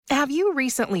Have you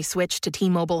recently switched to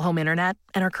T-Mobile Home Internet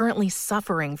and are currently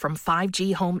suffering from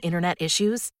 5G home internet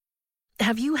issues?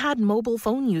 Have you had mobile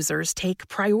phone users take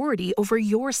priority over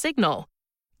your signal?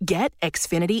 Get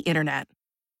Xfinity Internet.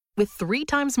 With 3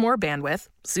 times more bandwidth,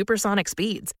 supersonic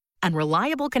speeds, and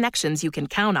reliable connections you can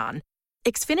count on,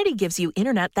 Xfinity gives you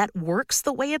internet that works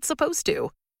the way it's supposed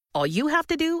to. All you have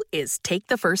to do is take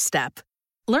the first step.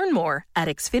 Learn more at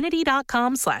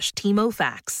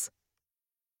xfinity.com/TMOFacts.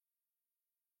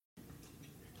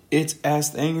 It's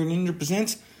Ask the Angry Ninja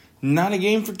presents Not a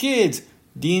Game for Kids,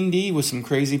 D&D with some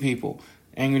crazy people.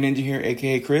 Angry Ninja here,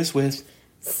 a.k.a. Chris, with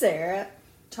Sarah,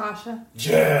 Tasha,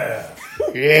 Jeff.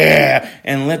 Yeah,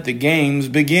 and let the games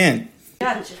begin.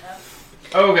 Gotcha.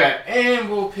 Okay,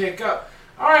 and we'll pick up.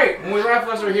 Alright, when we left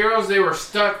Lesser Heroes, they were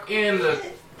stuck in the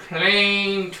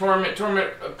plane.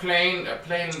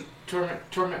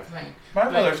 My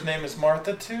mother's name is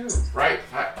Martha, too. Right?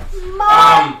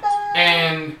 Martha!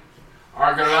 And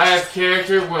our Goliath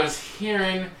character was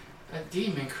hearing a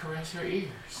demon caress her ears.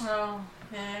 Oh,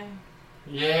 okay.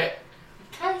 Yeah.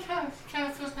 Kind of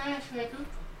feels nice, like, ooh.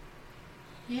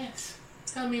 Yes.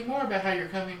 Tell me more about how you're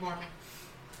coming for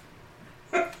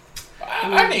me.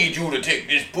 I need you to take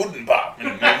this pudding pop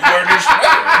and wear this sweater.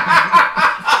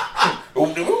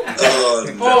 Oh,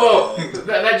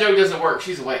 that joke doesn't work.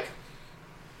 She's awake.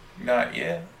 Not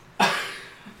yet.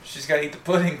 She's got to eat the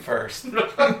pudding first.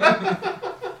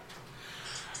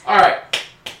 Alright.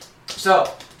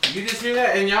 So, you just hear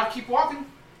that and y'all keep walking.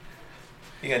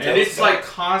 And it's like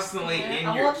constantly in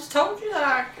Well, your... I just told you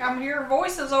that I'm hearing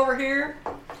voices over here.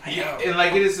 Yeah, and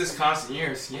like it is this constant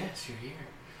years. Yes, you're here.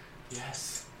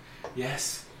 Yes.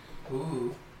 Yes.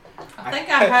 Ooh. I think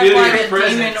I have feel like your a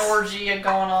presence. demon orgy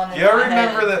going on in Y'all my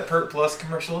remember head. that Pert Plus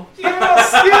commercial?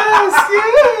 Yes.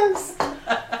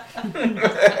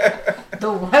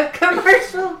 The what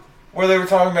commercial? Where they were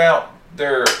talking about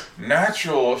their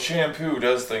natural shampoo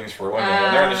does things for women.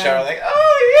 And they're in the shower like,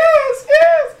 oh, yes.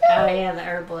 Oh yeah, the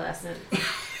herbal essence. She's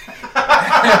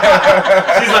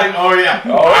like, oh yeah.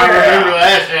 Oh, I yeah. remember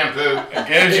that shampoo. It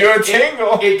gives you a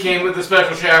tingle. It came with a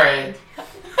special shower head.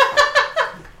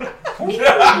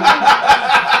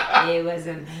 It was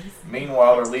amazing.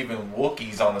 Meanwhile, they're leaving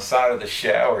Wookiees on the side of the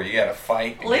shower. You gotta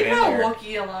fight to Leave get in no there.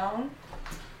 Wookiee alone.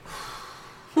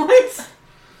 What?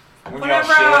 When y'all Whenever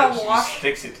shit, I she just walk-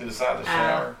 sticks it to the side of the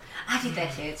shower. I do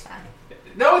that too. It's fine.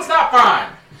 No, it's not fine.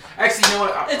 Actually, you know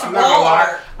what? It's I'm not gonna lie.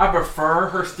 art. I prefer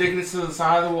her sticking it to the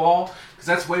side of the wall because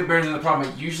that's way better than the problem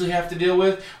I usually have to deal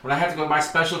with when I have to go buy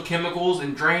special chemicals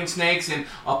and drain snakes and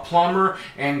a plumber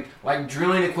and like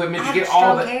drilling equipment to I get just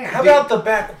all don't that. care. How about the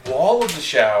back wall of the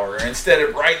shower instead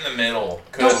of right in the middle?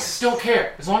 Don't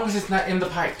care as long as it's not in the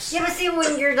pipes. Yeah, but see,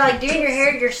 when you're like doing your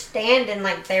hair, you're standing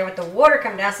like there with the water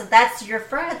coming down, so that's your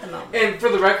front at the moment. And for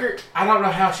the record, I don't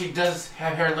know how she does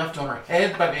have hair left on her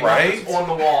head, but Right? it's on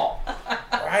the wall.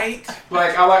 Right?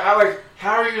 Like I like.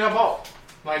 How are you gonna ball?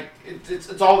 Like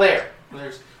it's all there.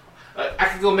 There's. I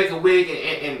could go make a wig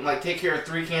and like take care of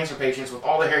 3 cancer patients with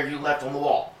all the hair you left on the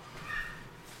wall.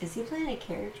 Is he playing a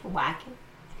character whacking?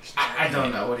 I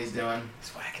don't know what he's doing.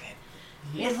 He's whacking it.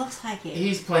 It looks like it.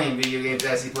 He's playing video games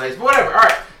as he plays, but whatever. All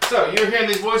right. So you're hearing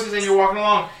these voices and you're walking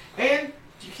along, and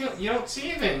you don't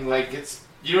see anything. Like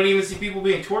you don't even see people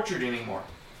being tortured anymore.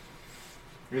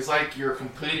 It's like you're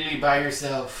completely by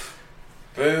yourself.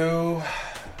 Boo.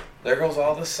 There goes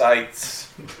all the sights.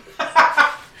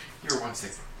 You're one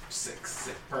sick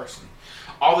person.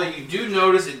 Although you do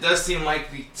notice it does seem like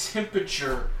the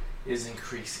temperature is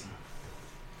increasing.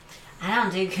 I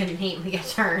don't do good meat. We got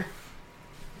turn.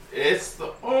 It's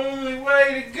the only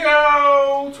way to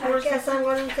go I towards guess I'm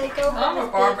going to take over. I'm a this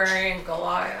bitch. barbarian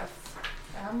Goliath.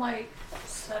 I'm like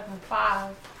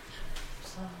 7'5".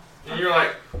 So. And you're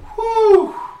like,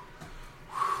 whoo,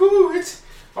 it's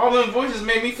all them voices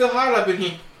made me feel hot up in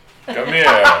here. Come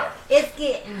here. It's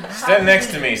getting hot. Stand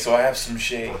next to me so I have some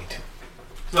shade.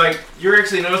 Like, you're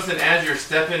actually noticing as you're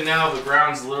stepping now, the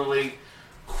ground's literally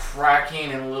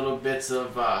cracking and little bits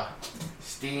of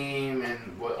steam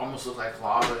and what almost looks like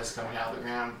lava is coming out of the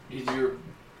ground. It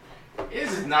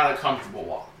is not a comfortable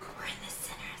walk. We're in the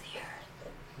center of the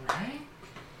earth. Right?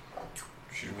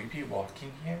 Should we be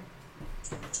walking here?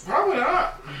 Probably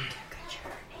not.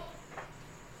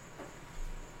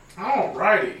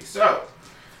 Alrighty, so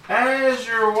as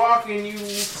you're walking, you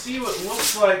see what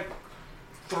looks like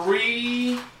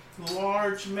 3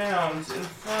 large mounds in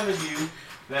front of you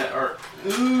that are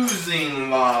oozing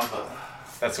lava.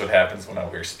 That's what happens when I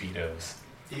wear Speedos.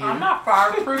 I'm not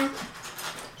fireproof,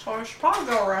 so I should probably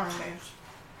go around these.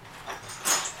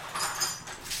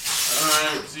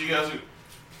 Alright, so you guys are...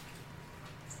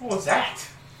 What was that?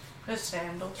 His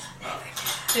sandals.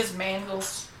 His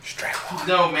mandals. Strap on.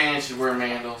 No man should wear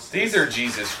mandals. These are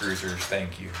Jesus cruisers,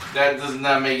 thank you. That does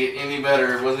not make it any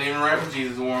better. It wasn't even right when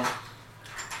Jesus wore 'em.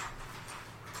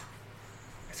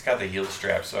 It's got the heel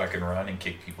strap so I can run and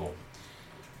kick people.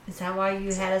 Is that why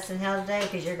you had us in hell today?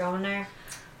 Because you're going there?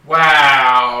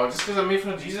 Wow. Just because I made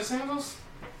fun of Jesus sandals?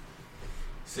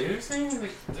 Seriously?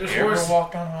 Like, there's You ever worse.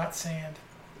 walked on hot sand?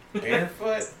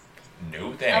 Barefoot?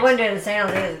 No thanks. I wouldn't do the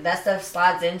sandals either. That stuff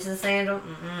slides into the sandal.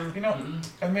 Mm-mm. You know,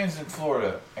 that man's in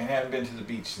Florida and hadn't been to the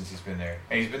beach since he's been there.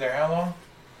 And he's been there how long?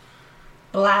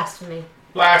 Blasphemy.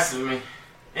 Blasphemy.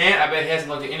 And I bet he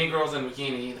hasn't looked at any girls in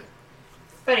bikini either.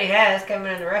 But he has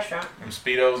coming in the restaurant. Them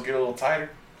Speedos get a little tighter.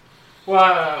 Well,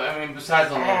 I mean, besides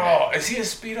the Oh, is he a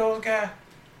Speedos guy?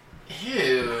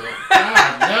 Ew.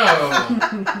 God,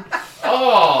 no.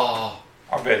 Oh.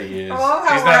 I bet he is. I love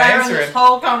how He's we're not having answering. this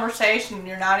whole conversation and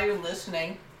you're not even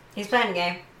listening. He's playing a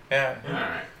game. Yeah,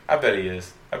 Alright. I bet he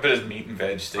is. I bet his meat and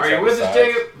veg sticks Are you out with the us, sides.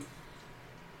 Jacob?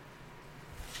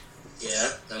 Yeah,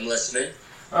 I'm listening.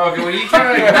 Okay, well, you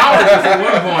kind of acknowledged it at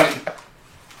one point.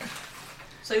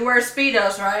 So you wear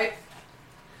Speedos, right?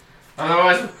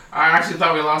 Otherwise, I actually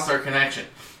thought we lost our connection.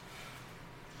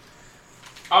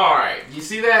 Alright, you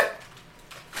see that?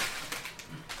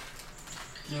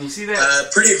 Can you see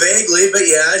that? Pretty vaguely, but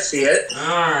yeah, I see it.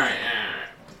 Alright.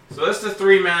 So that's the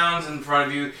 3 mounds in front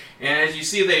of you, and as you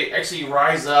see, they actually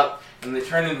rise up, and they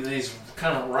turn into these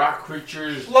kind of rock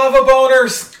creatures Lava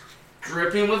boners!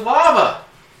 dripping with lava.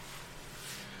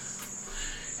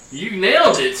 You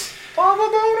nailed it. Lava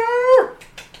boner!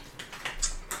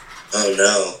 Oh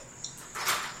no.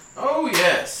 Oh,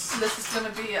 yes. This is going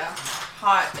to be a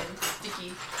hot and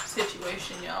sticky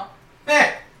situation, y'all.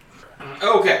 Eh.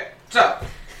 Okay, so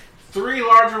 3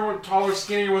 larger, taller,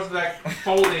 skinnier with that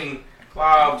folding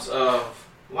globs of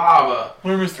lava.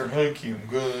 We're Mr. Vacuum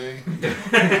guy.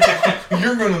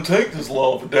 You're gonna take this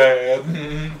lava, Dad.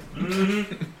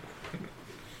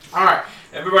 Alright,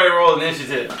 everybody roll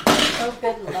initiative. Oh,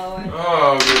 good lord.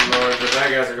 Oh, good lord, the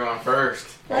bad guys are going first.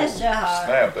 Bless your heart.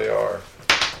 Snap, they are.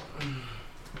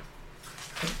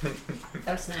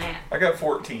 Oh, snap. I got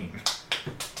 14.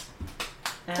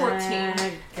 14.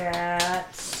 I got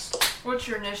What's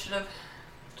your initiative?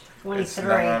 23.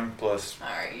 9 plus.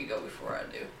 Alright, you go before I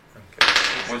do. Okay.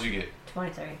 What'd you get?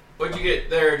 23. What'd you get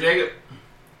there, Jacob?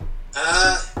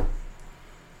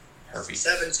 Herpes.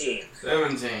 17.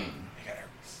 17. I got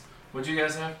herpes. What'd you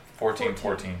guys have? 14.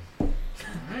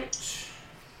 Alright.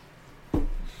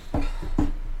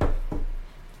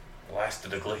 Last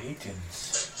of the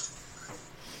Gladiators.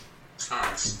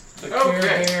 Alright. The Okay.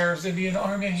 Care Bears Indian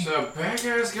Army. So, bad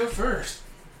guys go first.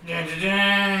 Dun, dun,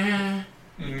 dun.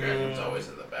 Dragon's always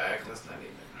in the back. Let's not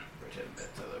even pretend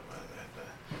that's otherwise.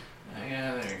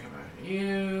 Yeah, there you come back to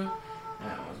you.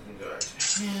 That one's gonna go back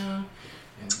to him.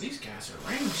 And these guys are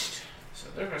ranged. So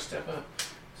they're gonna step up.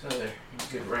 So they're in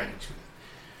good range.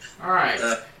 Alright.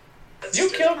 You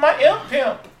killed my imp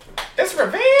pimp. It's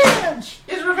revenge.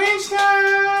 It's revenge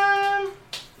time!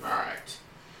 Alright.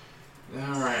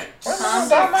 Alright. Time to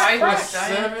Stop my fight crap. with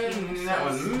giant 7. penises. That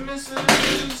one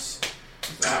misses.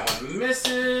 That one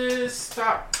misses.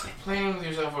 Stop playing with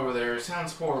yourself over there. It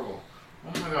sounds horrible.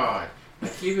 Oh my god.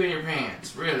 Like, keep it in your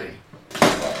pants. Really.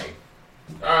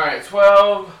 Alright,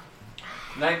 12.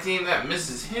 19. That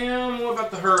misses him. What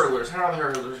about the hurlers? How are the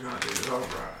hurlers going to do?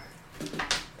 Alright.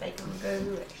 They can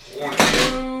go.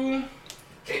 42.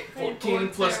 14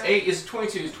 plus 8 is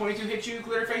 22. Does 22 hit you,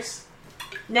 Glitterface?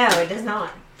 No, it does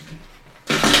not.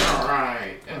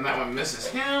 Alright. And that one misses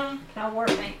him. No war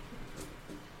paint.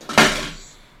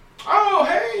 Oh,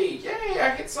 hey! Yay! I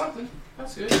hit something.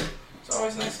 That's good. It's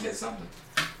always nice to hit something.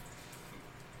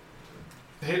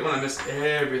 I hate it when I miss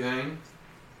everything.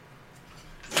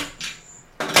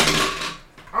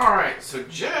 Alright, so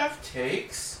Jeff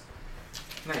takes...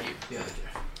 Not you, the other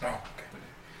Jeff. Oh, okay.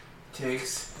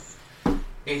 Takes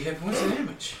 8 hit points of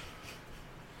damage.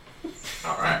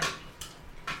 Alright.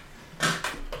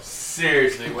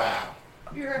 Seriously, wow.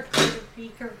 You're a good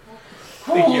beaker.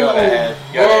 I think you ought to add.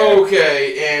 You gotta add.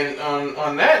 Okay, and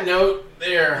on that note,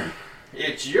 there,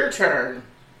 it's your turn.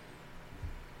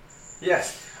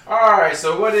 Yes. Alright,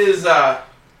 so what is the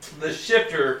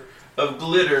shifter of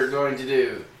glitter going to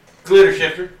do? Glitter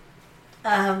shifter.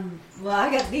 Well,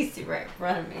 I got these two right in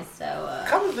front of me, so,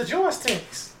 Come with the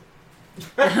joysticks.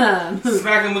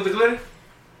 Smack him with the glitter.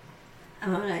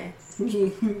 I'm gonna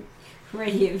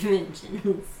radiant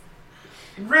vengeance.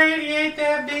 Radiate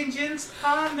that vengeance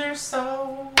on their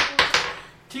soul.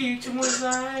 Teach them what it's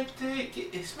like to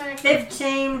get smacked.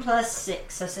 15 plus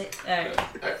 6, so 6.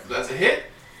 That's a hit.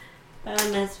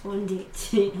 That's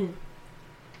 1d10.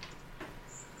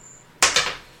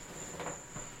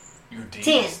 You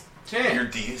 10. 10. Your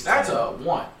D is That's 10. a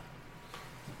 1.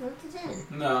 What's it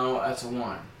in? No, that's a 1.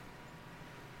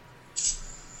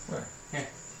 Where? Yeah.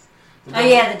 Oh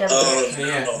yeah, the double. Oh,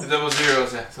 Yeah, no. the double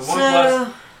zeros there. So 1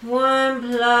 So 1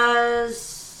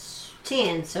 plus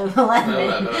 10, so 11.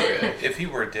 11. Okay. If he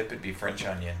were a dip, it'd be French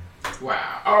onion.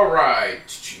 Wow.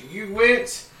 Alright. You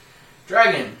went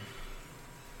dragon.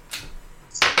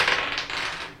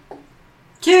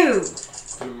 2.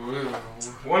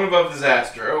 1 above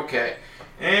disaster. Okay.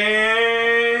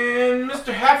 And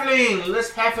Mr. Halfling, let's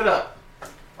half it up.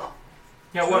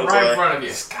 Yeah, one right in front of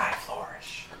you. Sky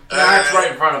flourish. That's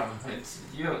right in front of him. It's,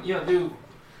 you don't do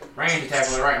range attack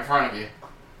when they're right in front of you.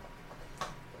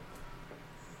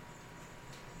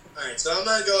 Alright, so I'm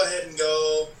gonna go ahead and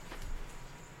go.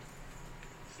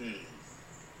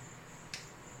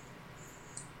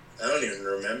 I don't even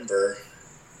remember.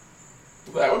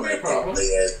 That would be a problem.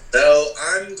 So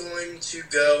I'm going to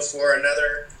go for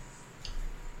another.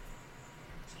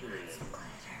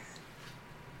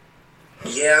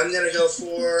 Yeah, I'm gonna go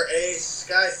for a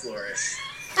Sky Flourish.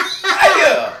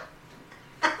 Yeah.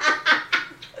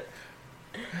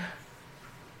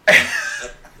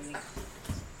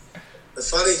 The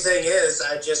funny thing is,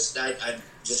 I just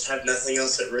have nothing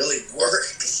else that really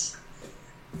works.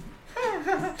 I have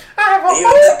a Even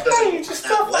whole if it doesn't page of work stuff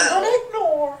that I'm well. gonna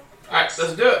ignore. Alright,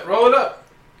 let's do it. Roll it up.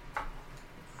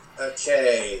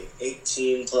 Okay,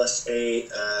 18 plus 8,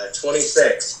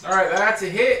 26. Alright, that's a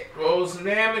hit. Roll some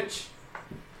damage.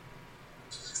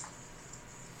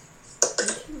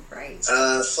 Right.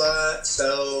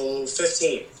 So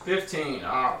 15. 15.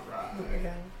 Alright.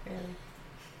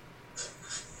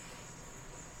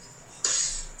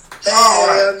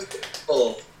 And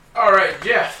oh, Alright,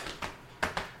 Jeff.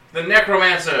 The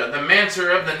Necromancer. The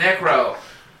Mancer of the Necro.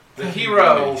 The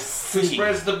hero who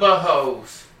spreads the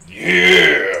buttholes.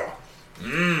 Yeah.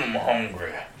 I'm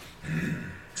hungry.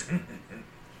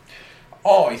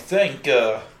 I think,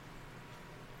 I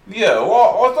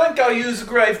think I'll use a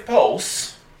Grave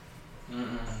Pulse. It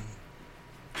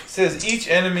says each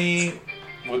enemy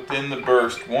within the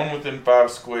burst, one within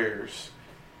 5 squares.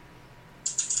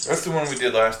 That's the one we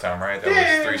did last time, right? That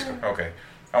was 3 squares. Okay.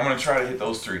 I'm going to try to hit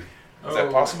those 3. Is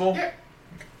that possible? Yeah.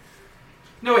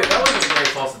 No, wait, that wasn't the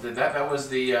Grave Pulse that did that. That was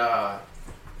the,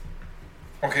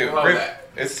 Okay, below that.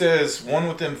 it says one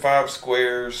within 5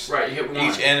 squares, Right, you hit 1.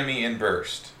 each enemy in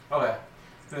burst. Okay.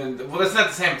 Well, that's not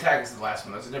the same attack as the last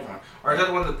one. That's a different one. Or is that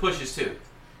the one that pushes too?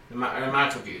 The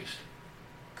mantle used.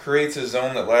 Creates a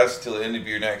zone that lasts until the end of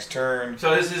your next turn.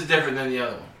 So this is different than the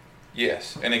other one.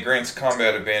 Yes, and it grants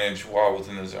combat advantage while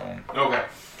within the zone. Okay.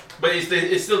 But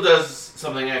it still does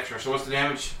something extra. So what's the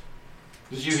damage?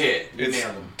 Because you hit. You It's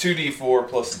nailed them. 2d4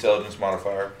 plus intelligence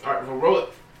modifier. Alright, well, roll it.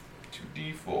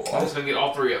 2d4. I'm just going to get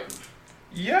all 3 of them.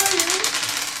 Yeah.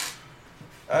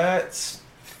 That's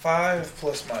 5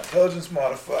 plus my intelligence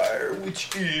modifier,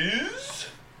 which is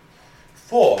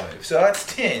 5. So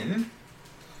that's 10.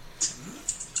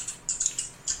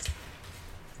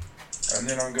 And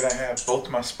then I'm going to have both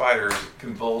my spiders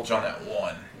convulge on that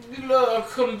 1. You love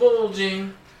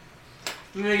convulging.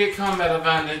 You're going to get combat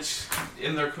advantage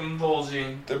in their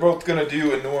convulging. They're both going to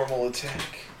do a normal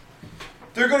attack.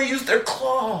 They're going to use their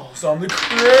claws on the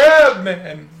crab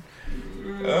man.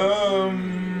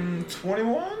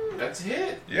 21? That's a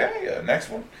hit. Yeah. Next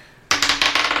one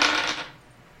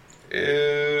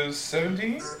is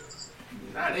 17.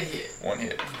 Not a hit. 1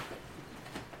 hit.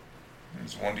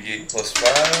 It's 1d8 plus 5.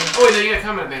 Oh, wait, no, you got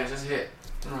combat advantage. That's a hit.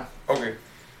 Alright. Okay.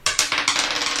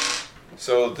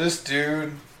 So this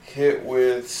dude hit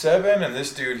with 7, and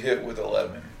this dude hit with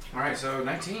 11. Alright, so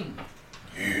 19.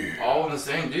 Yeah. All in the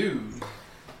same dude.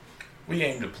 We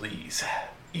aim to please,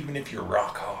 even if you're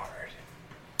rock hard.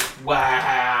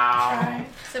 Wow.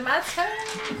 Is it my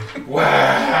turn?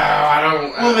 Wow. I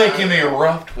don't. We'll make him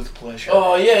erupt with pleasure.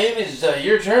 Oh, yeah, it is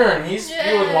your turn. He's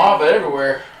spewing Yay. lava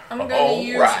everywhere. I'm going All to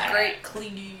use right. Great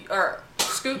Clee, or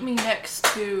Scoot me next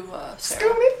to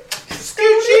Sarah. Scooty,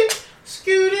 scooty,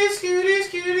 scooty,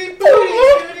 scooty, booty,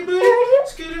 scooty, booty,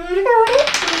 scooty, booty,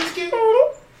 booty,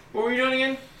 scooty. What were you doing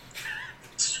again?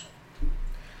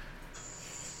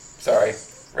 Sorry,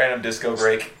 random disco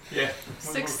break. Yeah.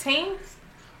 16?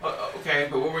 Okay,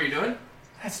 but what were you doing?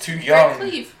 That's too Great young.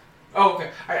 Cleave. Oh,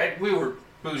 okay. We were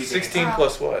booty 16 Oh.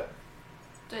 plus what?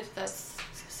 That's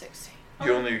 16.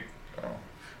 You only. Oh.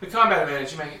 The combat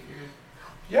advantage, you make it.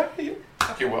 Yeah,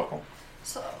 you're welcome.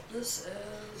 So this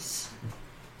is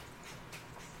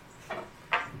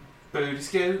Booty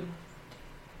scoot.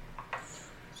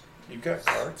 You've got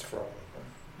cards for all of them.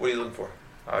 What are you looking for?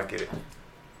 I'll get it.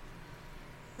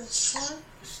 this one.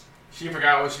 She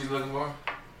forgot what she's looking for.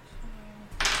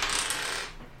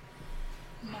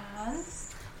 9.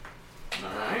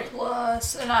 Alright.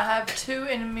 Plus, and I have 2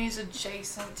 enemies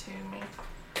adjacent to me.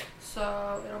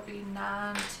 So it'll be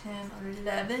 9, 10,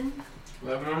 11.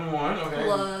 11 on 1, okay.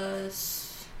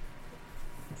 Plus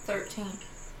 13.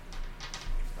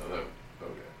 11,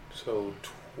 okay. So,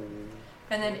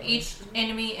 And then each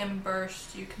enemy in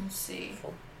burst you can see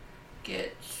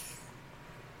gets,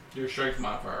 Your strength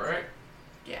modifier, right?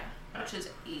 yeah, which is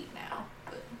 8 now.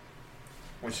 But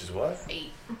which is what?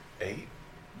 8. 8?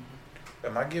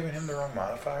 Am I giving him the wrong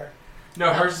modifier?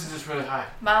 No, hers is just really high.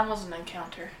 Mine was an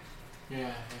encounter.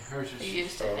 Yeah, hers I is.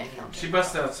 used an encounter. She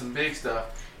busted out some big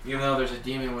stuff, even though there's a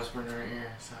demon whispering in her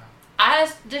ear, so. I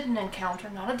did an encounter,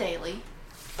 not a daily.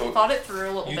 Well, Thought it through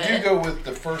a little you bit. do go with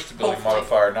the first ability Hopefully.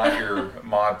 modifier, not your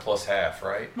mod plus half,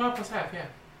 right? Mod plus half, yeah.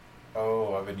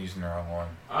 Oh, I've been using the wrong one.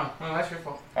 Oh, well, that's your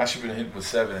fault. I should have been hitting with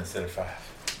 7 instead of 5.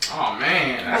 Oh,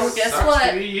 man. That Oh, guess sucks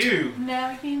what? to be you.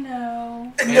 Now you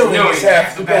know. And knowing is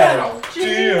half the battle.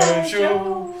 G.I.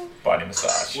 Joe. Body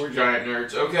massage. We're giant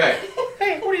nerds. Okay.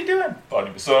 Hey, what are you doing?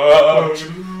 Body massage.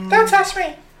 Don't touch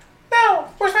me. No,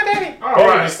 where's my daddy? All Body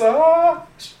right.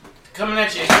 massage. Coming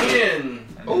at you again.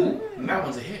 Oh, that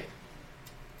one's a hit.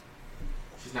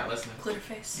 She's not listening. Glitter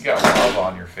face. You got lava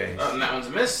on your face. And that one's a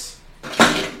miss.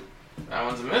 That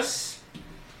one's a miss.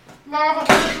 Lava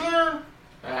fizzler.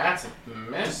 That's a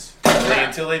miss. Wait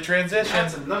until they transition.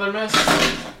 That's another miss.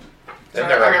 Then I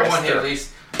they're got like, one hit "Mister." at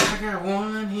least. I got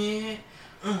one hit.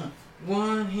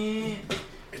 One hit.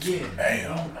 It's Yeah.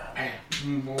 ma'am.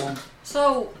 Bam. Boom.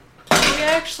 So, are we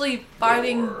actually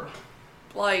fighting, 4,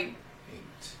 like,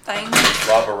 8. things?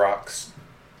 Lava rocks.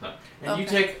 And you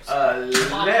Okay. take Lava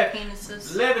 11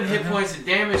 penises? hit points of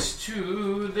damage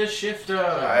to the shifter.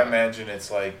 I imagine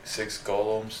it's like 6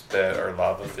 golems that are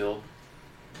lava filled.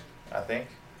 I think.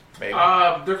 Maybe.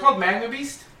 They're called Magma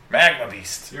Beast. Magma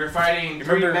Beast. You're fighting You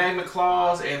 3 remember- Magma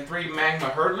Claws and 3 Magma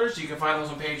Hurdlers. You can find those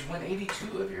on page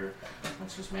 182 of your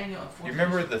Monsters Manual. You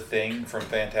remember the Thing from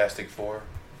Fantastic Four?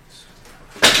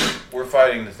 We're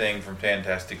fighting the Thing from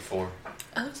Fantastic Four.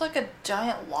 It looks like a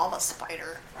giant lava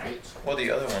spider. Right? Well, the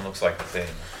other one looks like the Thing.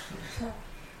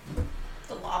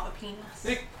 The lava penis.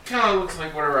 It kind of looks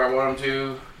like whatever I want them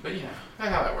to, but you know,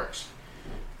 that's how that works.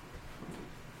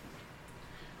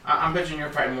 I'm betting you're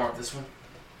fighting more with this one.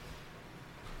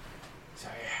 So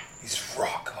yeah, He's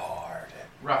rock hard.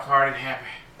 rock hard and happy.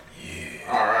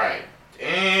 Yeah. Alright.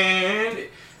 And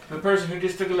the person who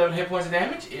just took 11 hit points of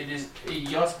damage, it is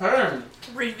your turn.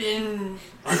 Revenge.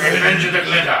 Revenge of the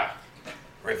glitter.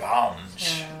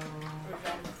 Revenge.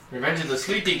 Revenge of the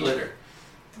sleepy glitter.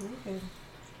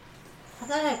 I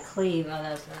thought I had Cleve. Oh,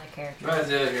 that was another character. That's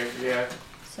the other character, yeah.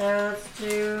 So let's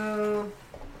do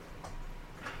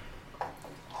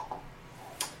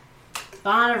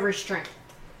Bond of Restraint.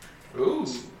 Ooh.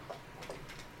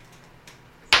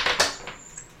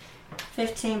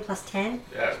 15 plus 10.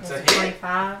 Yeah, it's a That's hit.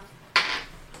 25.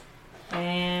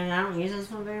 And I don't use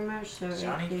this one very much, so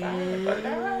Johnny it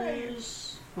Five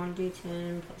is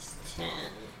 1d10 plus 10.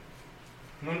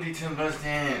 1d10 plus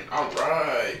 10.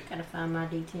 Alright. Gotta find my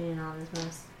d10 in all this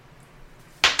mess.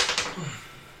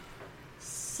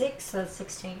 6, so that's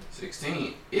 16.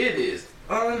 16. It is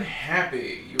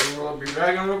unhappy. You wanna roll up your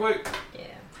dragon real quick? Yeah.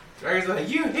 Dragon's like,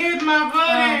 you hit my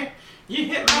buddy! You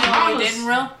hit my You house! didn't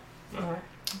roll? Alright.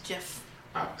 Jeff.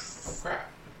 Oh, crap.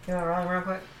 You wanna roll him real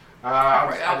quick? I'll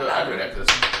do it after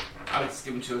this one. I'll just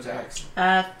give him 2 attacks.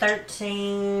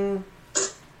 13.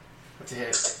 That's a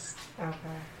hit. Okay.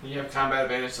 You have combat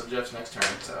advantage till Jeff's next turn,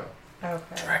 so.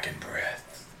 Okay. Dragon breath.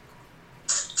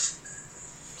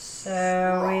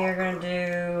 So we are gonna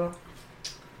do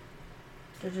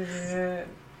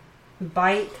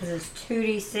bite because it's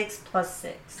 2d6 plus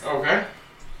 6. Okay.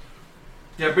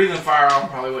 Yeah, breathing fire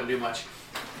probably wouldn't do much.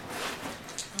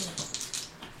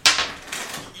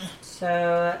 So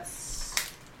that's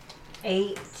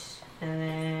 8 and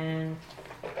then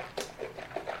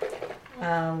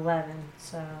 11.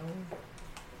 So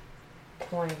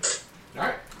 20.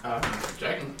 Alright.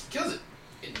 Dragon kills it.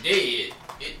 It did.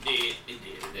 It did. It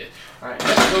did. It did. Alright,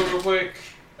 let's go real quick.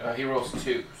 He rolls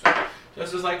 2. So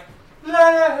just is like, la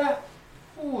la la.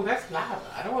 Ooh, that's lava.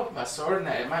 I don't want to put my sword in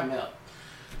that. It might melt.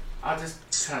 I'll just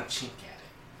kind of chink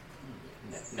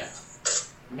at it. No.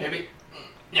 Maybe.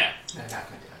 No. No, not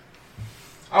gonna do it.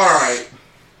 Alright.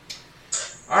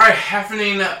 Alright,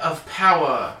 happening of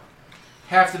power.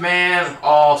 Half the man,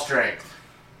 all strength.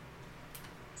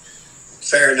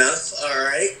 Fair enough. All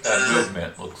right. That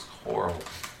movement looks horrible.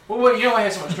 Well, you know why he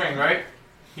has so much strength, right?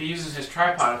 He uses his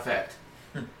tripod effect.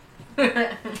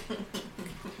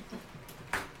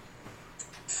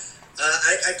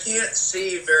 I can't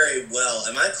see very well.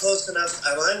 Am I close enough?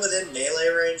 Am I within melee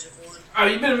range of one? Oh,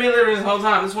 you've been a melee this whole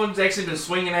time. This one's actually been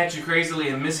swinging at you crazily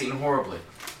and missing horribly.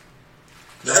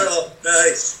 Oh,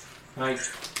 nice. Like,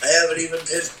 I haven't even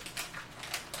been.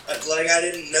 Like I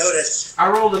didn't notice. I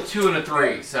rolled a 2 and a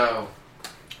 3, so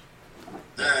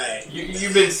Alright.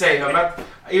 you've been safe.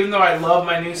 Even though I love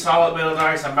my new solid metal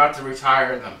dice, I'm about to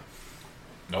retire them.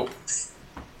 Nope.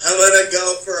 I'm gonna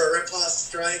go for a riposte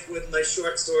strike with my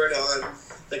short sword on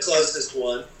the closest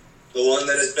one. The one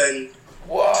that has been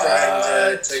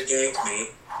trying to gank me.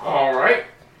 Alright.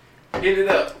 Hit it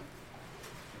up.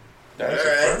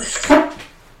 That's Alright.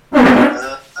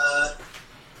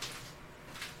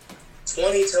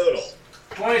 20 total.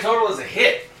 20 total is a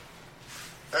hit.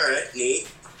 Alright, neat.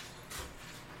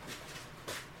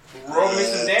 Roll me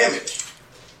some damage.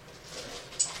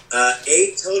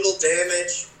 8 total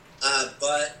damage,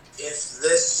 but if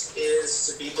this is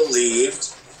to be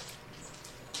believed,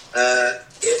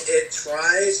 it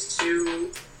tries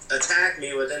to attack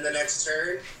me within the next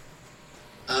turn.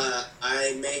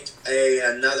 I make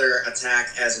another attack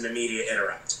as an immediate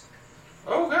interrupt.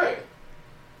 Okay.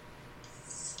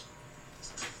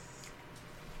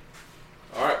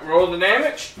 Alright, roll the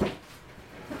damage.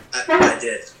 I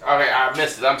did. Okay, I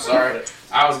missed it. I'm sorry.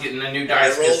 I was getting a new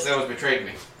dice because that was betrayed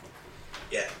me.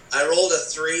 Yeah, I rolled a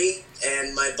 3,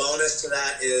 and my bonus to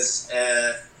that is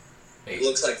 8.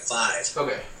 looks like 5.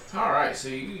 Okay. Alright, so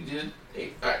you did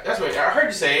 8. Alright, that's what I heard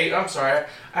you say 8. I'm sorry.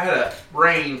 I had a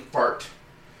brain fart.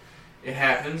 It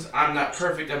happens. I'm not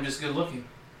perfect. I'm just good looking.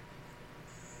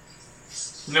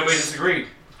 Nobody disagreed.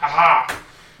 Haha.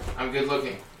 I'm good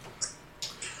looking.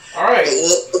 Alright.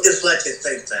 We'll just let you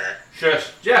think that.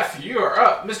 Shush. Jeff, you are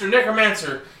up. Mr.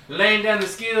 Necromancer, laying down the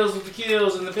skills with the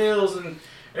kills and the pills and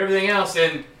everything else,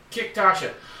 and kick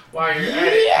Tasha while you're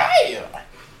at it. Yeah.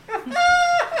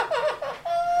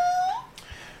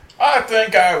 I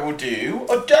think I will do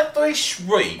a Deathly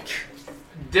Shriek.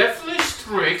 Deathly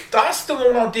Streak. That's the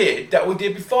one I did that we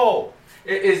did before.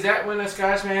 Is that when a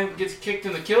Scotsman gets kicked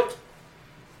in the kilt?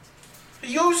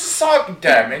 He uses psychic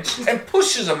damage and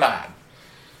pushes a man.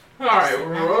 Alright, we'll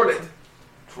roll it.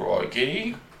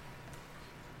 Crikey.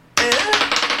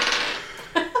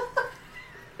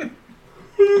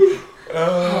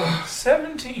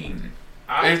 17.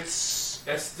 It's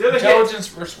That's still a hit. intelligence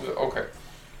versus will. Okay.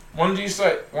 1d6 Oh,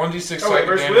 wait, psychic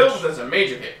versus damage. will? That's a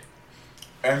major hit.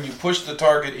 And you push the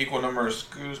target equal number of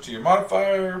screws to your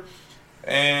modifier.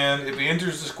 And if he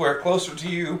enters the square closer to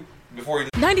you before you...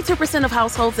 92% of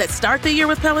households that start the year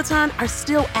with Peloton are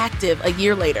still active a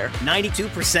year later.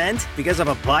 92% because of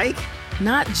a bike?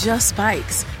 Not just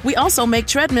bikes. We also make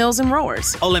treadmills and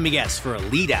rowers. Oh, let me guess, for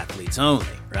elite athletes only,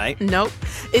 right? Nope.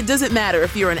 It doesn't matter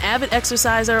if you're an avid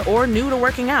exerciser or new to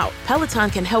working out. Peloton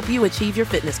can help you achieve your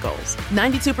fitness goals.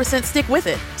 92% stick with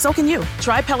it. So can you.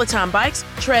 Try Peloton bikes,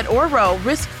 tread, or row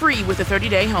risk-free with a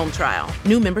 30-day home trial.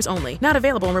 New members only. Not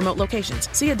available in remote locations.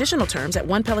 See additional terms at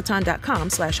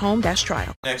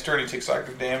onepeloton.com/home-trial. Next turn, he takes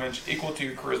psychic damage equal to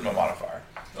your charisma modifier.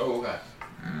 Oh, okay.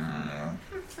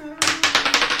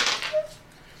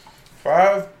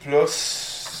 5 plus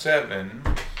 7,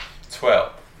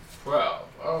 12. 12.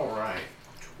 Alright.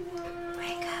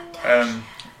 And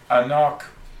I knock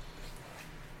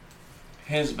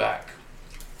his back.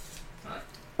 Alright.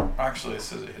 Actually, it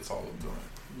says it hits all of them.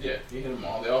 Yeah, you hit them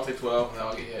all. They all take 12 and they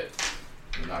all get hit.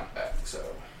 And knocked back, so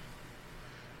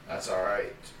that's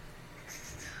alright.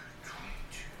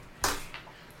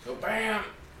 So bam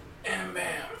and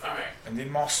bam. Alright. And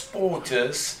then my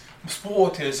sporters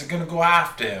are going to go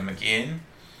after him again.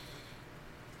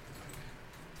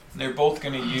 They're both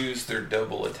going to use their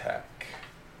double attack.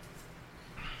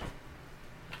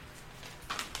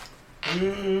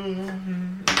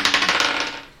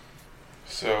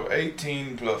 So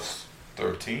 18 plus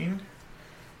 13.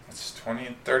 That's 20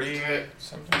 and 30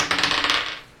 something.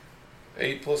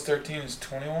 8 plus 13 is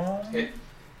 21. Hit.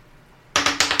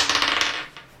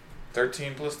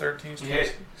 13 plus 13 is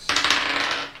 26.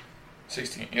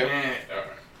 16, yep. Yeah.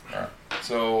 Alright.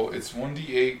 So it's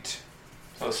 1d8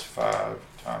 plus 5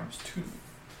 times 2.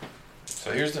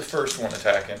 So here's the first one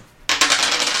attacking.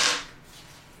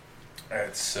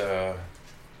 That's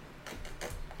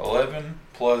 11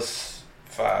 plus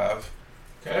 5.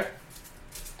 Okay.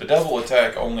 The double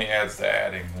attack only adds the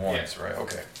adding once, right?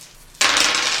 Okay.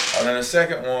 And then the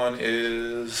second one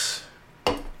is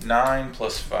 9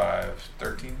 plus 5,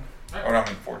 13. Right. Oh, no, I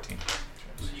mean 14.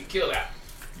 So you kill that.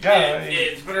 Yeah.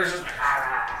 It's just like,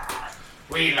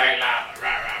 we like lava. Rah,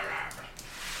 rah, rah.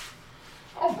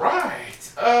 All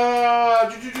right.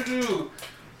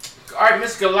 All right,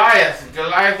 Miss Goliath.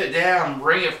 Goliath it down.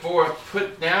 Bring it forth.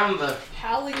 Put down the...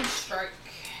 Howling Strike.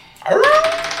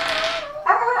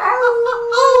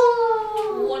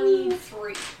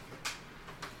 23.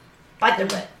 Bite the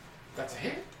butt. That's a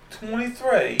hit.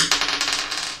 23.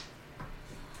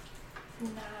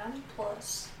 9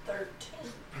 plus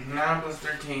 13. 9 plus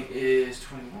 13 is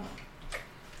 21.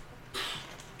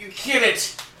 You kill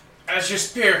it as your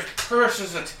spirit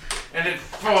curses it, and it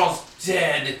falls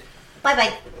dead.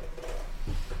 Bye-bye.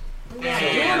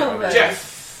 And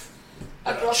Jeff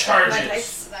I dropped charges. my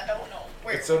dice and I don't know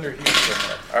where. It's under here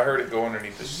somewhere. I heard it go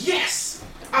underneath this. Yes!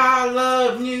 I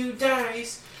love new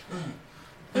dice.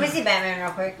 Let me see Batman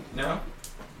real quick, No,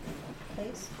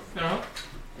 please. no.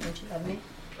 Don't you love me?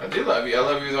 I do love you. I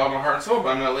love you with all my heart and soul, but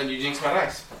I'm not letting you jinx my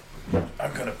dice.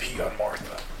 I'm gonna pee on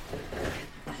Martha.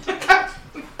 I'm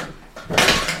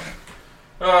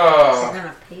Oh.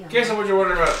 gonna pee on In case of what you're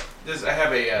wondering about, this, I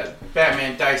have a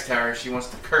Batman dice tower. She wants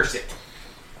to curse it.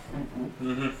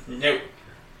 Mm-hmm. Nope.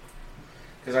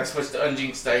 Because I switched to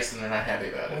unjinxed dice and they're not happy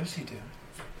about What it. is he doing?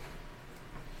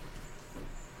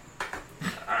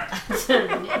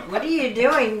 What are you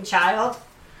doing, child?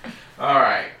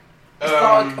 Alright.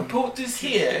 I put this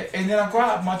here, and then I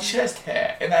grab my chest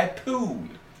hair, and I poo.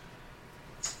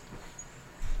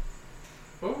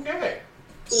 Okay.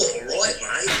 All right,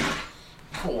 mate.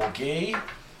 Poor gay.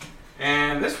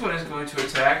 And this one is going to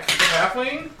attack the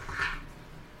halfling.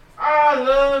 I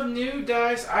love new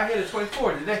dice. I hit a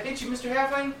 24. Did that hit you, Mr.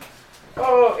 Halfling?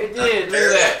 Oh, it did. Look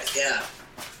at that. Yeah.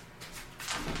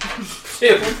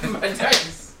 Shit, my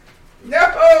dice. No!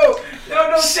 No,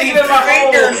 don't stick it in my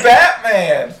Finger hole.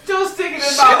 Batman. Don't stick it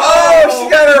in my Oh, hole. she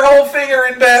got her whole finger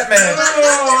in Batman.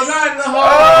 No, not in the hole.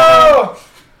 Oh!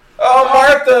 Oh,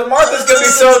 Martha. Martha's gonna be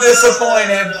so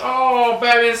disappointed. Oh,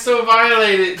 Batman's so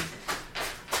violated.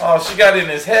 Oh, she got in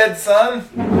his head, son.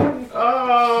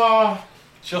 Oh.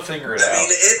 She'll figure it I mean, out.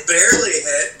 it barely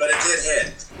hit, but it did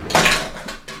hit.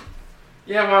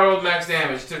 Yeah, my old max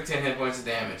damage. Took 10 hit points of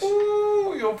damage.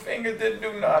 Ooh, your finger didn't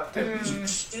do nothing.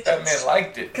 Batman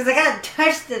liked it. Because I gotta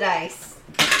touch the dice.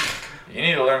 You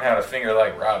need to learn how to finger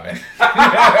like Robin.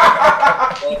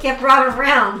 He kept Robin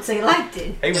around, so he liked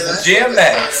it. He was Yeah, a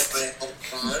that's gymnast.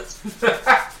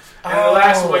 And the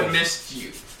last one missed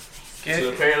you. Kid, So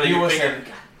apparently he your was finger...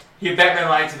 He Batman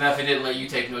liked enough he didn't let you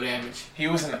take no damage. He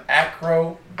was an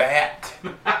acrobat.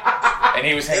 And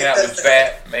he was hanging out with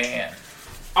Batman.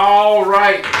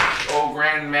 Alright, old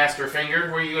Grandmaster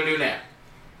Finger, what are you going to do now?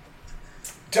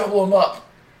 Double him up.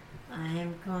 I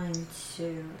am going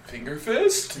to... Finger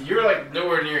fist? You're like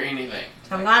nowhere near anything.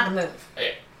 I'm going to have to move.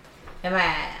 Yeah. Am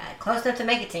I close enough to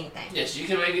make it to anything? Yes, you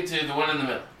can make it to the one in the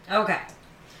middle. Okay.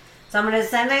 So I'm going to do the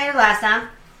same thing I did last time.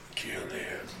 Kill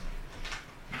him.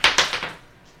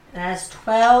 That's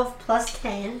 12 plus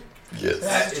 10. Yes. So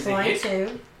that's That is a a hit.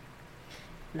 22.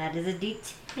 And that is a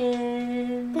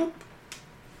D10. Boop.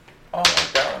 Oh, I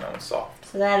like that one. Soft.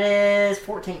 So that is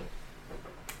 14.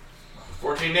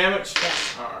 14 damage?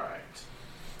 Yeah. Alright.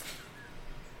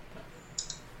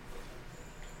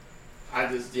 I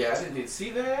didn't need to see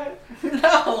that.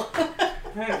 No.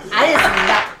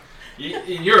 I just...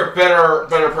 You're a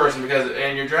better person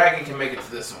and your dragon can make it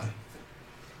to this one.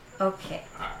 Okay.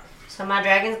 So my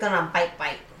dragon's gonna bite.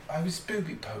 I was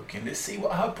booby poking to see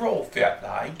what her brawl felt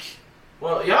like.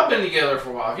 Well, y'all been together for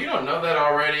a while. If you don't know that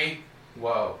already,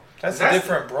 whoa. That's a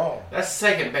different brawl. That's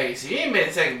second base. You ain't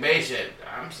been second base yet.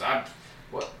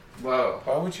 What? Whoa.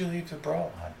 Why would you leave the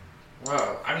brawl, hon?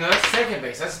 Whoa. I mean, that's second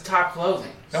base. That's the top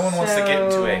clothing. No one wants to get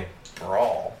into a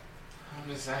brawl. I'm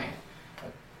just saying.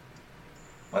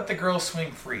 Let the girls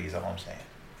swing free is all I'm saying.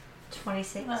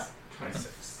 26.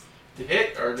 26. To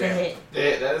hit or To damage?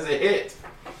 hit. That is a hit.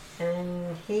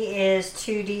 And he is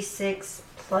 2d6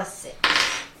 plus 6.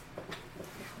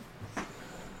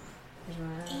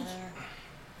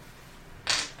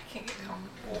 I can't get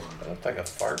comfortable. That looked like a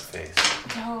fart face.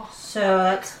 No. So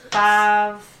that's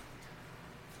 5,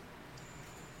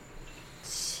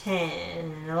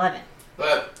 10, 11.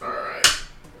 But, alright.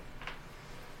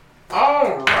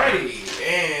 Alrighty.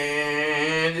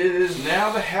 And it is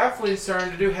now the halfling's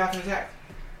turn to do half an attack.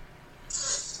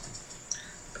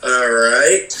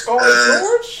 Alright.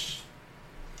 George?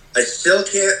 I still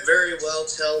can't very well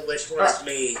tell which one is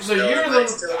me. So you're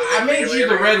I made you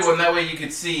the red one, that way you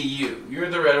could see you. You're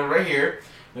the red one right here.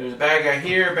 There's a bad guy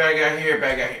here, bad guy here,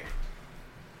 bad guy here.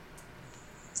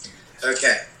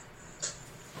 Okay.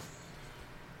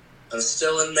 I'm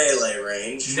still in melee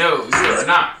range. No, you are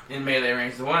not in melee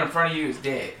range. The one in front of you is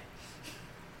dead.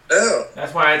 Oh.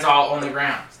 That's why it's all on the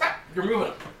ground. Stop. You're moving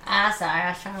them. Ah, sorry,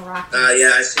 I was trying to rock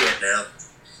Yeah, I see it now.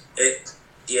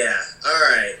 Yeah.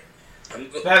 Alright.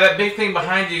 That big thing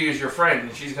behind you is your friend,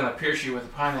 and she's going to pierce you with a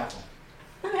pineapple.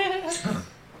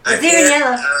 I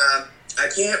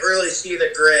can't really see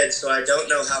the grid, so I don't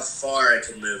know how far I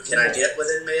can move. Can I get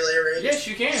within melee range? Yes,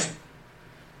 you can.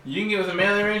 You can get within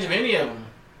melee range of any of them.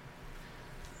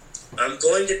 I'm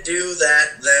going to do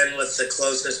that then with the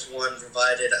closest one,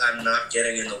 provided I'm not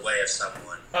getting in the way of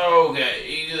someone.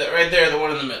 Okay, you do that right there, the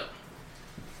one in the middle.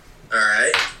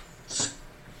 Alright.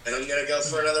 And I'm going to go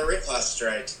for another riposte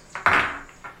strike.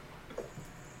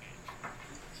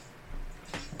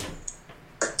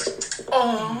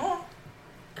 Oh.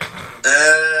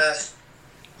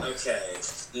 Okay.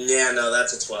 Yeah, no,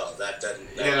 that's a 12. That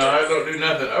doesn't... I don't do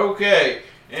nothing. Okay,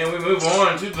 and we move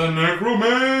on to the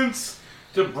necromance.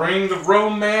 To bring the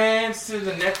romance to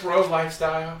the necro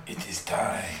lifestyle. It is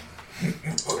time.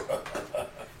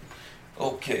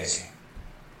 Okay.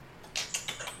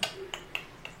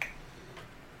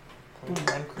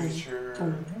 Put one creature.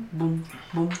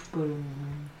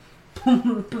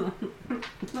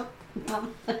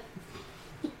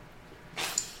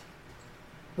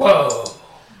 Whoa.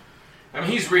 I mean,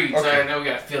 he's reading, so I know we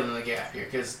got to fill in the gap here,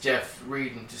 because Jeff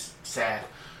reading just sad.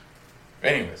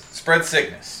 Anyways, spread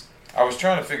sickness. I was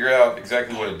trying to figure out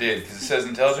exactly what it did, because it says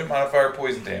intelligent modifier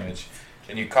poison damage,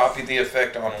 and you copy the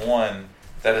effect on one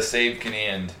that a save can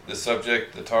end, the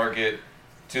subject, the target,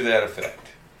 to that effect.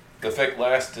 The effect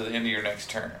lasts to the end of your next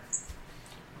turn.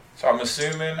 So I'm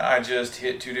assuming I just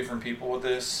hit 2 different people with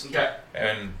this. Okay.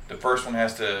 And the first one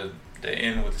has to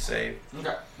end with a save.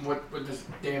 Okay. What does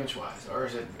damage wise, or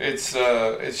is it? It's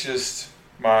just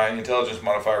my intelligence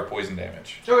modifier poison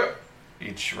damage. Okay.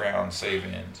 Each round save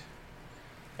end.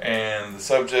 And the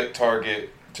subject target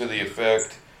to the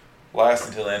effect lasts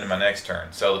until the end of my next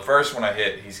turn. So the first one I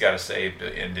hit, he's got to save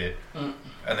to end it. And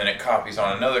then it copies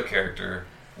on another character,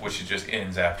 which it just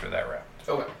ends after that round.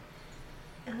 Okay.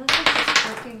 It looks like it's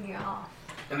working you off.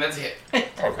 And that's it.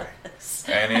 Okay.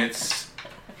 And it's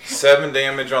 7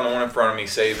 damage on the one in front of me,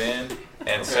 save end,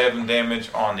 and 7 damage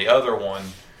on the other one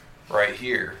right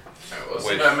here. Alright, well,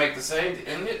 so did I make the save to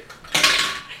end it?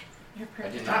 I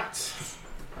did not.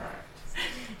 Alright.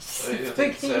 So you'll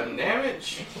take 7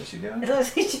 damage. What's she doing? It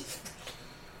looks like she's...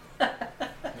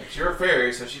 You're a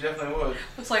fairy, so she definitely would.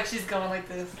 Looks like she's going like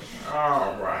this.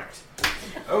 Alright.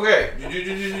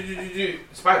 Okay.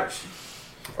 Spiders.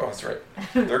 Oh, that's right.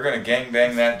 They're going to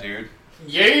gangbang that dude.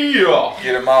 Yeah!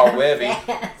 Get him all webby.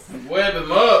 Yes. Web him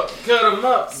up. Cut him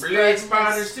up. Bring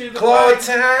spiders to the Claw fight.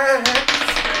 time!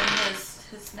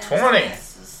 His 20.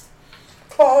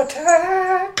 Claw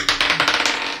time!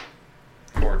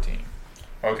 14.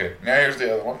 Okay, now here's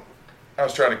the other one. I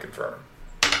was trying to confirm.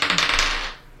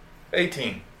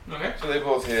 18. Okay. So they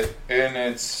both hit. And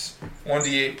it's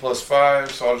 1d8 plus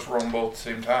 5, so I'll just roll them both at the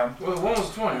same time. Well, one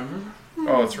was 20, remember?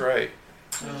 Oh, that's right.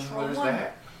 There's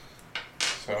that.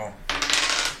 So,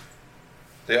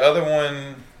 the other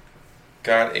one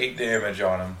got 8 damage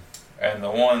on him, and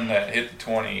the one that hit the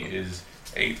 20 is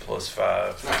 8 plus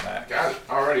 5 max. Got it.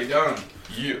 Already done.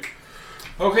 Yeah.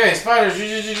 Okay, spiders.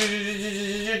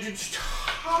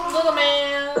 Little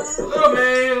man.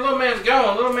 Little man's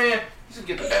going. Little man. You should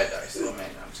get the bad dice. Little man.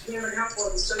 No, I'm just kidding.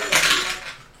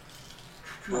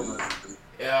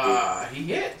 Yeah, he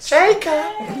hits.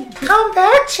 Jacob! Come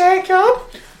back, Jacob!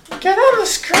 Get on the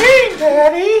screen,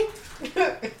 Daddy!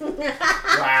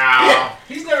 Wow.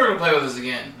 He's never going to play with us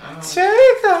again.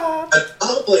 Jacob! I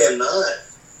probably am not.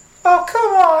 Oh,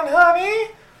 come on, honey!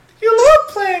 You love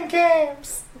playing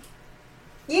games!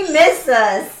 You miss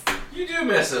us. You do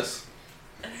miss us.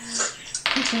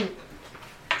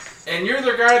 And you're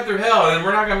the guide through hell, and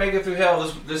we're not going to make it through hell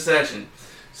this session.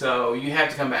 So you have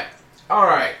to come back.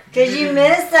 Alright. Because you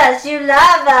miss us. You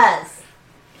love us.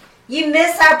 You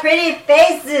miss our pretty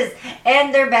faces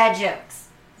and their bad jokes.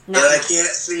 No. But I can't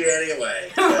see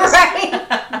anyway. Right?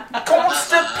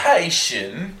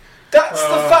 Constipation? That's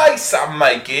the face I'm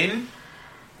making.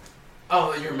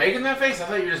 Oh, you're making that face? I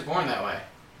thought you were just born that way.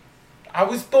 I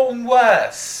was born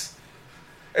worse.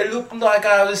 It looked like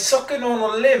I was sucking on a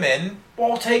lemon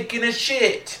while taking a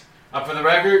shit. For the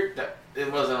record,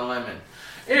 it wasn't a lemon.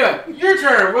 Anyway, your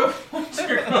turn. What's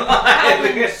your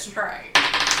line? Strike.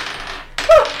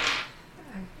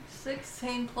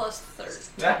 16 plus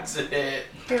 30. That's it.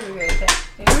 Here we go. Here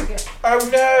we go. Oh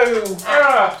no!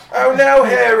 Oh no,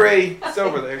 Harry! It's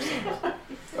over there.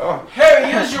 Oh,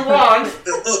 Harry, use your wand.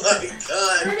 Oh my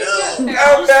god, no.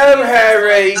 Oh no,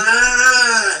 Harry!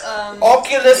 Ah!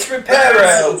 Oculus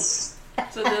Reparo!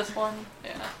 So this one?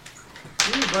 Yeah.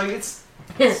 Like it's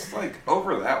like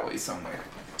over that way somewhere.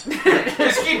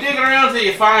 Just keep digging around till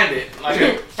you find it. Like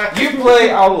You play,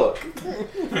 I'll look.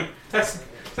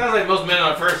 Sounds like most men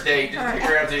on a first date. Just dig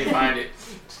around till you find it.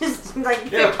 Just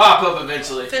like It'll pop up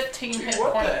eventually. 15 hit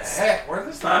What the points. heck? Where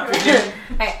this not?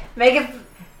 Hey, make it.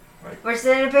 We're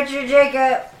sending a picture of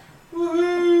Jacob.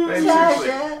 Woohoo!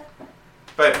 Sasha.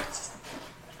 Babe.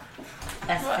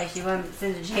 That's the face you want to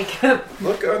send to Jacob.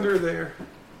 Look under there.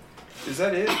 Is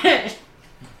that it?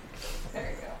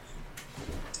 There you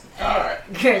go. Alright.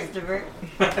 Christopher.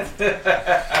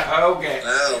 Okay.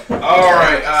 Wow.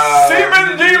 Alright.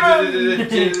 Seaman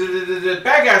Demon!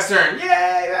 Bad guy's turn. Yay,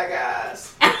 bad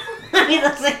guys. He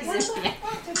looks like he's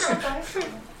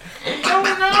Oh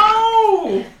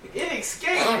no! It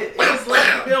escaped. It just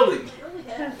left the building.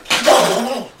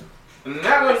 And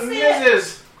that one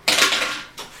misses.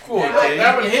 Cool.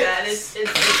 That one hit. It's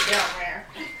down there.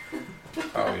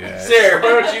 Oh, yeah. Sarah, why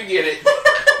don't you get it?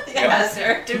 Yeah,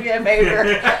 Sarah, do me a favor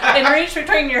and reach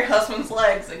between your husband's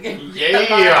legs and get Yeah.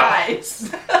 my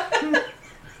eyes.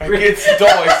 It gets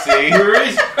dicey.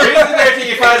 Reach in there till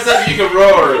you find something you can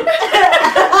roar.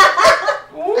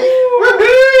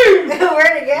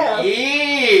 Where'd it go?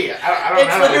 Yeah. I don't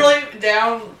It's know. literally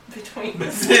down between.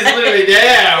 It's literally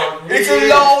down. It's a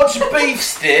large beef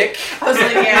stick. I was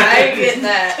like, yeah, I ain't getting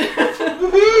that.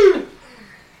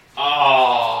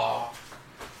 Oh.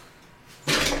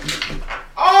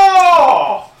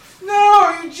 Oh!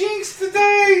 No, you jinxed the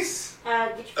dice. Get I'm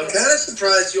your kind of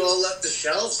surprised you all left the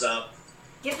shelves up.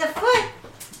 Get the foot.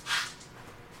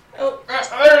 Oh,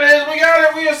 There it is. We got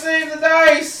it. We have saved the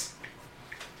dice.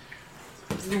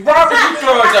 Why would you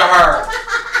throw it to her?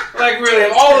 Like, really,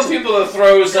 of all the people to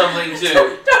throw something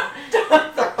to.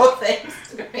 don't throw things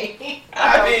to me.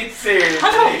 I mean, seriously.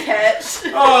 I don't catch.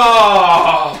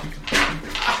 Oh!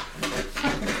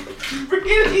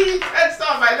 Really? That's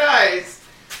not my dice.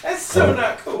 That's so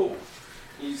not cool.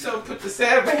 You so put the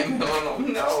sandbag on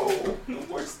them. No. No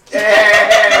more.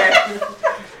 Hey,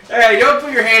 don't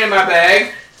put your hand in my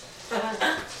bag.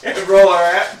 And roll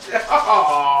her out.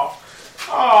 Oh.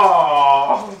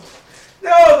 Oh.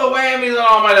 No, the whammies on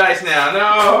all my dice now.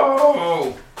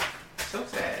 No. So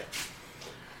sad.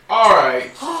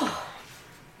 Alright.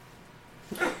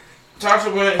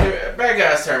 Tasha went here. Bad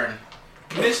guy's turn.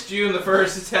 Missed you in the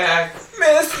first attack.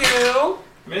 Miss you.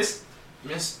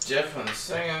 Missed Jeff on the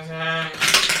second attack.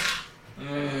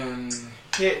 And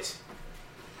hit.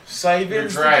 Saving Your the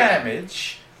dragon.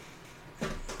 damage.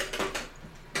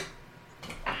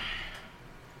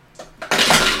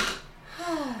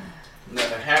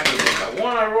 Nothing happened with that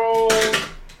one I rolled.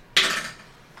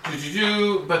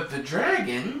 But the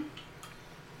dragon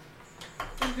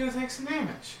is gonna take some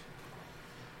damage.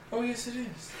 Oh yes it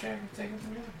is. The dragon's taking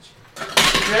some damage.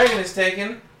 The dragon is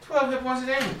taking 12 hit points of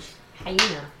damage. How you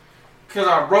know? Because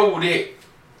I rolled it.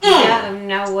 You don't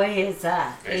know what his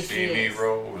They AC see me is.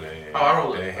 rolling. Oh, I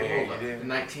rolled They it. hate I rolled it. it.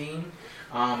 19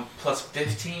 plus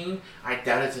 15. I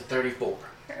doubt it's a 34.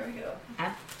 There we go.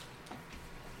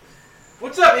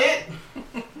 What's up, it?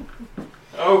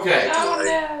 Okay. Oh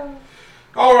no.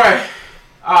 Alright.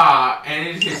 And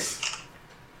it is.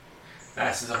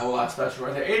 That's a whole lot special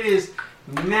right there. It is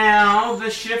now the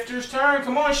shifter's turn.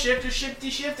 Come on, shifter, shift,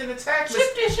 and attack.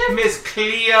 Shifty. Miss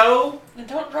Cleo. And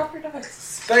don't drop your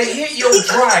dice. They hit your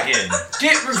dragon.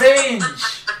 Get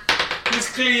revenge.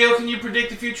 Miss Cleo, can you predict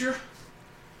the future?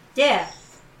 Yeah.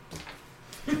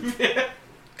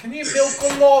 Can you milk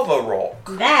a lava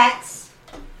rock? That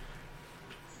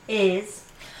is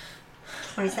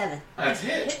 27. That's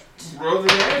hit. Roll the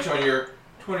damage on your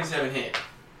 27 hit.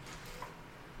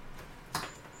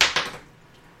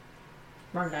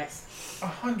 Wrong dice.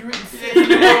 150. If you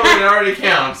roll it, it already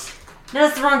counts. No,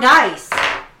 that's the wrong dice.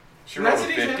 She rolled That's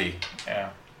a a D10. 50. Yeah.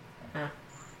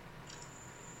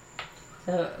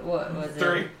 So what was it?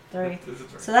 3. 3. This is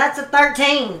 3. So that's a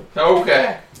 13.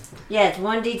 Okay. Yeah, it's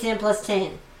 1d10 plus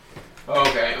 10.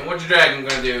 Okay, and what's your dragon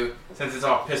gonna do since it's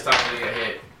all pissed off when you get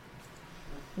hit?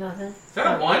 Nothing. Is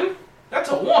that a 1? That's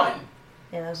a 1.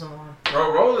 Yeah, that was a 1.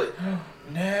 Roll it.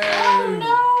 No.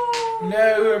 Oh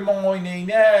No, Hermione,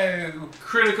 no.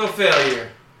 Critical failure.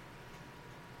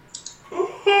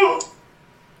 no.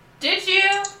 Did you?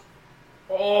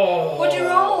 Oh. What'd you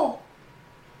roll?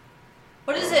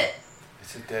 What is it?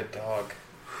 It's a dead dog.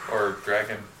 Or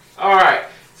dragon. Alright,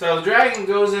 so the dragon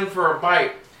goes in for a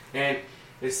bite, and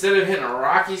instead of hitting a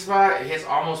rocky spot, it hits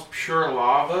almost pure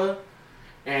lava,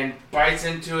 and bites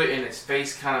into it, and its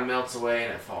face kind of melts away,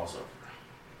 and it falls over.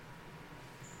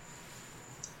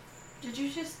 Did you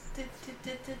just?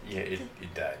 Yeah, it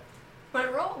died. What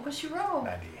it roll? What'd you roll?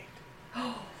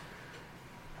 98.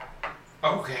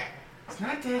 Okay. It's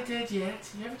not dead yet.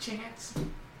 You have a chance.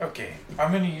 Okay,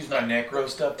 I'm gonna use my necro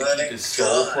stuff to My keep his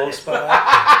soul God. close by.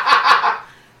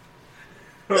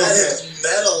 That is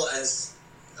metal as.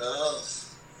 Oh.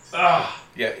 Ah.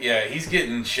 Yeah, he's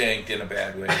getting shanked in a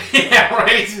bad way. Yeah,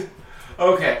 right?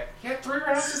 Okay. You have 3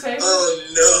 rounds to save.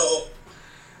 Oh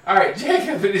Alright,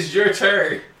 Jacob, it is your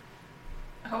turn.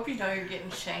 I hope you know you're getting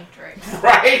shanked right now.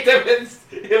 Right?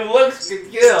 It looks to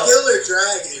kill. Killer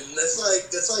Dragon.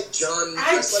 That's like John.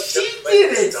 She John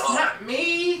did it, dog. not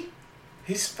me.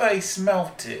 His face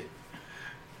melted.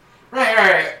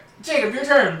 Right. Jacob, your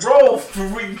turn. Roll before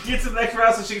we get to the next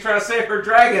round so she can try to save her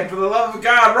dragon. For the love of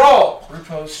God, roll.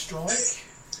 Riposte strike.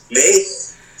 Me?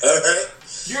 Alright.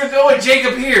 You're the only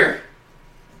Jacob here.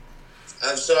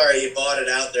 I'm sorry, you bought it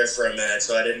out there for a minute,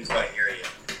 so I didn't quite hear you.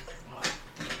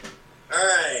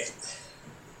 Alright.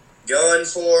 Going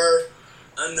for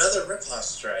another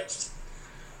riposte strike.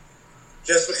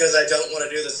 Just because I don't want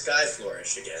to do the Sky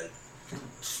Flourish again.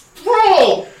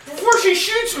 Roll before she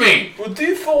shoots me. We'll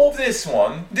do 4 of this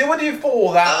one. Then we'll do 4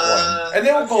 of that one. And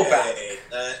then we'll go back.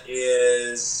 That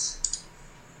is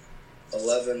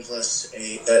 11 plus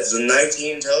 8. That's a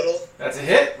 19 total. That's a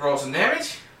hit. Roll some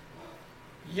damage.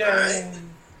 Yeah.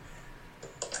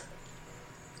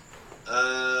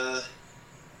 Another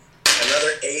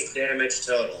 8 damage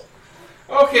total.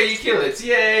 Okay, you kill it.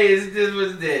 Yay, this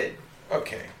was dead.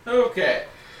 Okay.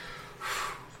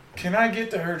 Can I get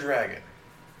to her dragon?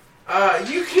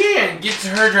 You can get to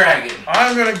her dragon.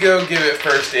 I'm gonna go give it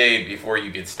first aid before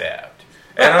you get stabbed.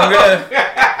 And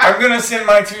I'm gonna send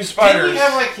my 2 spiders. Didn't you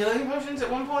have like healing potions at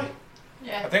one point?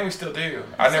 Yeah. I think we still do.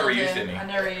 I never used any. I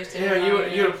never used any. Yeah,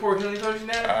 you had a poor healing potion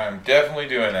now? I'm definitely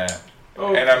doing that.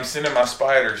 Oh. And I'm sending my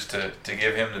spiders to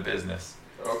give him the business.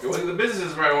 Okay, well the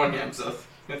business is right on him, so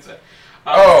that's it.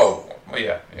 Well,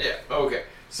 yeah. Yeah, okay.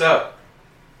 So,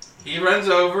 he runs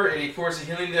over and he pours a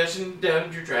healing potion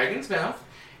down your dragon's mouth,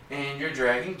 and your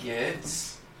dragon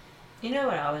gets... You know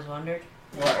what I always wondered?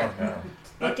 What?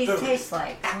 What these taste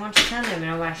like. I want you to tell them and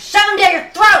I want to shove them down your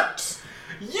throat!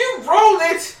 You rolled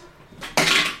it!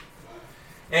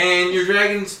 And your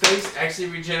dragon's face actually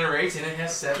regenerates and it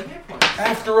has 7 hit points.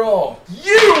 After all,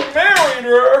 you married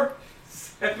her!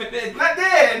 7 hit, not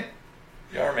dead!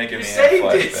 Y'all are making me have saved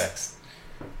flashbacks.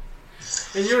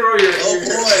 And you roll your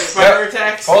spider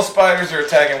attacks? All spiders are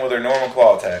attacking with their normal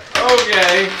claw attack.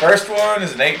 Okay. First one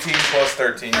is an 18 plus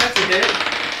 13. That's a hit.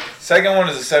 Second one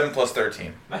is a 7 plus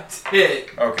 13. That's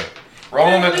it. Okay. Roll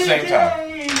them at the same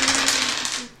time.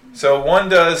 So one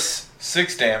does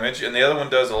 6 damage and the other one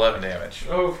does 11 damage.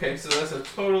 Okay, so that's a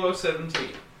total of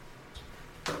 17.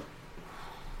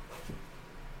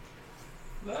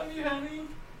 Love you, honey.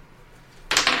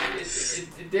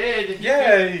 It did.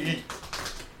 Yay!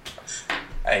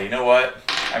 Hey, you know what?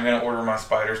 I'm going to order my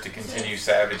spiders to continue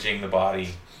savaging the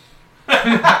body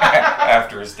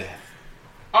after his death.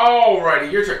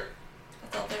 Alrighty, your turn. I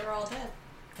thought they were all dead.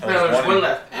 No, there's one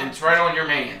left, and it's right on your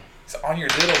man. It's on your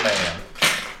little man.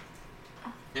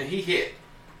 And he hit.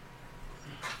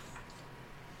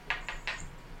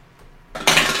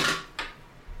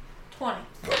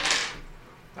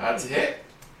 That's a hit.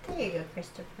 There you go,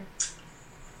 Christopher.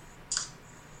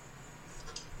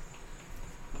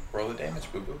 Roll the damage,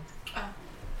 boo boo. Oh.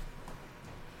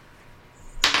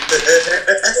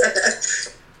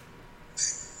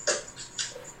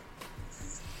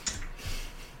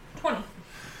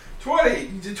 20.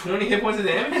 You did 20 hit points of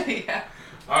damage? Yeah.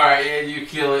 Alright, and you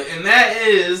kill it. And that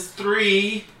is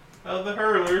 3 of the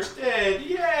hurlers dead.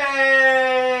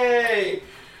 Yay!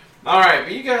 Alright,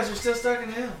 but you guys are still stuck in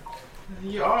hell.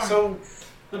 You are. So,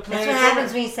 that's what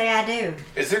happens when you say I do.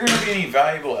 is there going to be any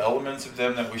valuable elements of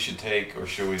them that we should take, or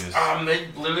should we just... They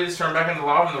literally just turn back into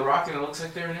lava and the rock, and it looks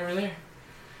like they were never there.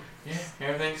 Yeah,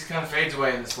 everything just kind of fades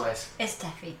away in this place. It's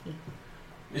Taffy.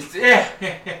 Yeah,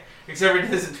 except it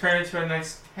doesn't turn into a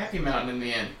nice happy mountain in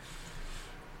the end.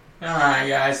 Alright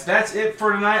guys, that's it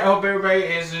for tonight. I hope everybody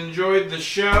has enjoyed the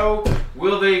show.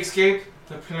 Will they escape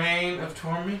the plane of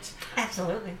torment?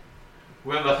 Absolutely.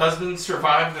 Will the husband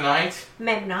survive the night?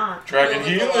 Maybe not. Will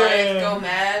the Goliath go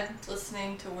mad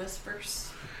listening to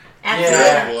whispers?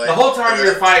 Yeah, the whole time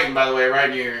you're fighting, by the way,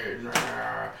 right here.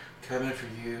 Coming for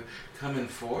you, coming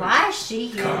for you. Why is she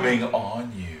here? Coming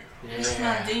on you. Yeah. It's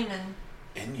not a demon.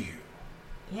 In you.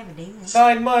 You have a demon.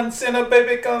 9 months and a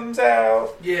baby comes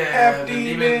out. Yeah, half the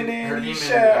demon her and demon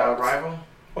shouts. rival.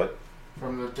 What?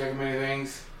 From the Deck of Many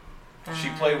Things. She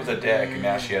played with a deck and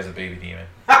now she has a baby demon.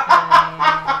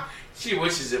 She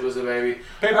wishes it was a baby.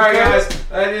 Paper Alright cut. guys,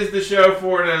 that is the show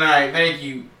for tonight. Thank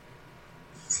you.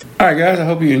 Alright guys, I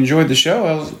hope you enjoyed the show.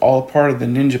 That was all part of the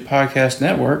Ninja Podcast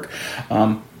Network.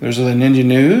 There's the Ninja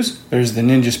News, there's the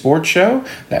Ninja Sports Show,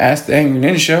 the Ask the Angry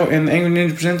Ninja Show, and the Angry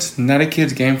Ninja Presents Not a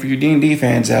Kid's Game for you D&D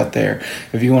fans out there.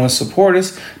 If you want to support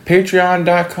us,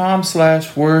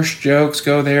 patreon.com/worstjokes.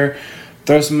 Go there,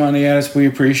 Throw some money at us. We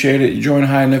appreciate it. You join a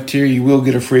high enough tier, you will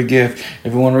get a free gift.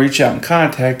 If you want to reach out and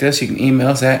contact us, you can email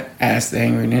us at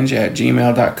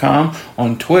asktheangryninja@gmail.com,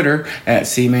 on Twitter at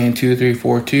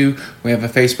cman2342. We have a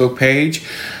Facebook page.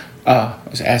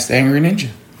 It's Ask the Angry Ninja.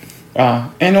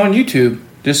 And on YouTube,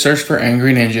 just search for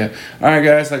Angry Ninja. All right,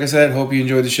 guys. Like I said, hope you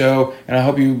enjoyed the show, and I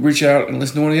hope you reach out and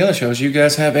listen to one of the other shows. You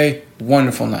guys have a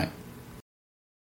wonderful night.